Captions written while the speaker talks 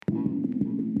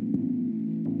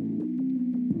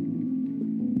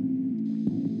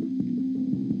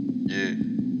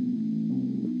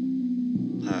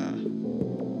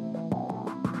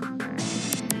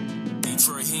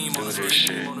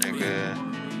bullshit, nigga.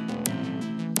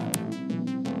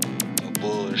 No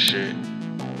bullshit.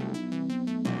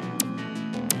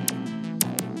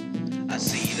 I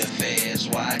see the feds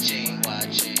watching.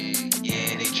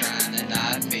 Yeah, they tryna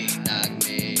knock me.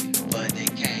 But they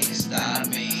can't stop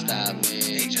me.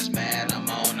 They just mad I'm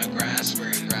on a grind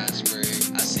spree. I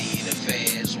see the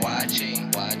feds watching.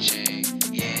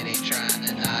 Yeah, they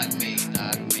tryna knock me.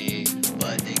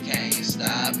 But they can't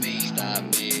stop me.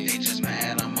 They just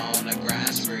mad I'm on a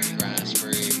grind spree. I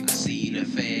see the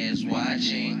feds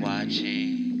watching.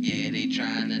 Yeah, they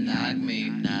tryna knock me.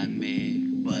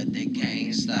 But they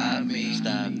can't stop me.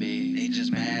 They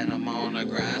just mad I'm on a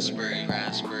grind spree.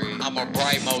 I'm a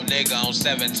bright mode nigga on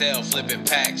 7-tail flipping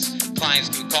packs. Clients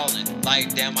keep calling,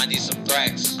 like damn I need some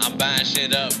thrax. I'm buying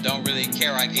shit up, don't really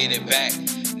care, I get it back.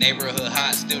 Neighborhood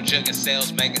hot, still jugging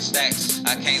sales, making stacks.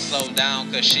 I can't slow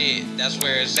down cause shit, that's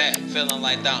where it's at. Feeling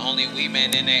like the only weed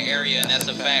man in that area, and that's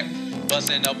a fact.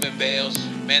 Busting open bales,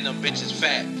 man them bitches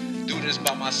fat. Do this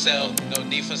by myself, no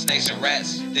need for snakes and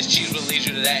rats. This cheese will lead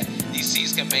you to that. These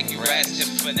seeds can make you rats. If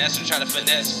you finesse or try to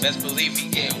finesse, best believe he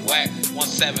getting whacked.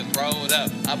 1-7, throw it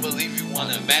up. I believe you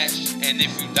wanna match, and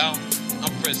if you don't,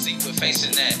 I'm proceed with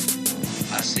facing that.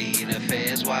 I see the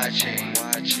feds watching.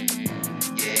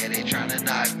 Yeah, they tryna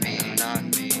knock me.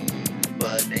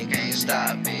 But they can't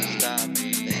stop me.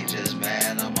 They just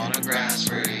mad I'm on a grind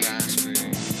spree.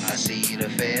 I see the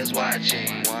feds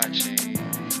watching.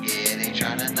 Yeah, they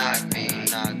tryna knock me.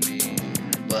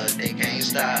 But they can't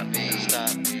stop me.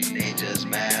 They just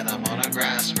mad I'm on a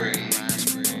grind spree.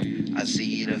 I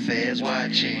see the feds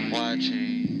watching.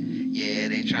 Yeah,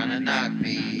 they tryna knock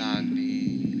me.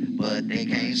 But they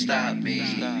can't stop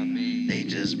me. They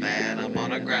just mad I'm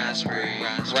on a grind spree.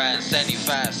 Riding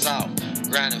 75 south,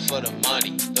 grinding for the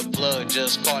money. The plug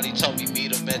just called, he told me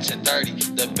meet him at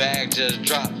 10:30. The bag just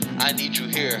dropped, I need you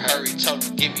here, hurry. Told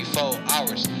him give me 4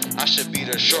 hours, I should be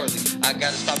there shortly. I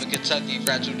gotta stop in Kentucky,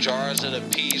 grab 2 jars of the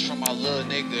peas from my little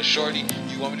nigga shorty.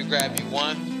 You want me to grab you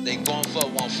one? They going for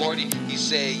 140. He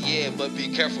said yeah, but be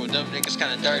careful, them niggas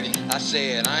kinda dirty. I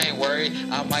said I ain't worried,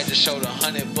 I might just show the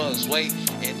 $100 weight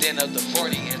and then up to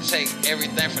 40 and take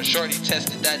everything from shorty.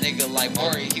 Tested that nigga like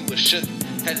Maury, he was shook,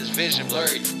 had his vision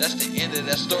blurry. That's the end of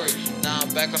that story. Now I'm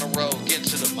back on the road, getting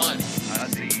to the money. I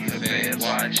see the feds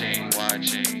watching.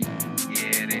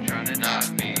 Yeah, they tryna knock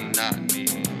me.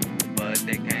 But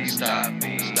they can't stop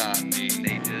me.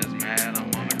 They just mad I'm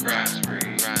on a grind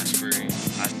spree. I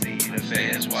see the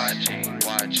feds watching.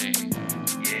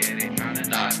 Yeah, they tryna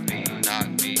knock me.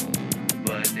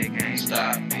 But they can't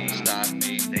stop me.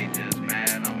 They just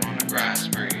mad I'm on a grind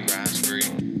spree.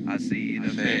 I see the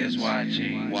feds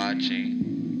watching.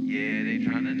 Yeah, they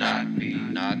tryna knock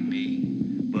me.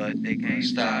 But they can't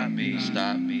stop me.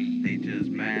 They just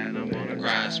mad I'm on a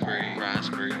grind spree.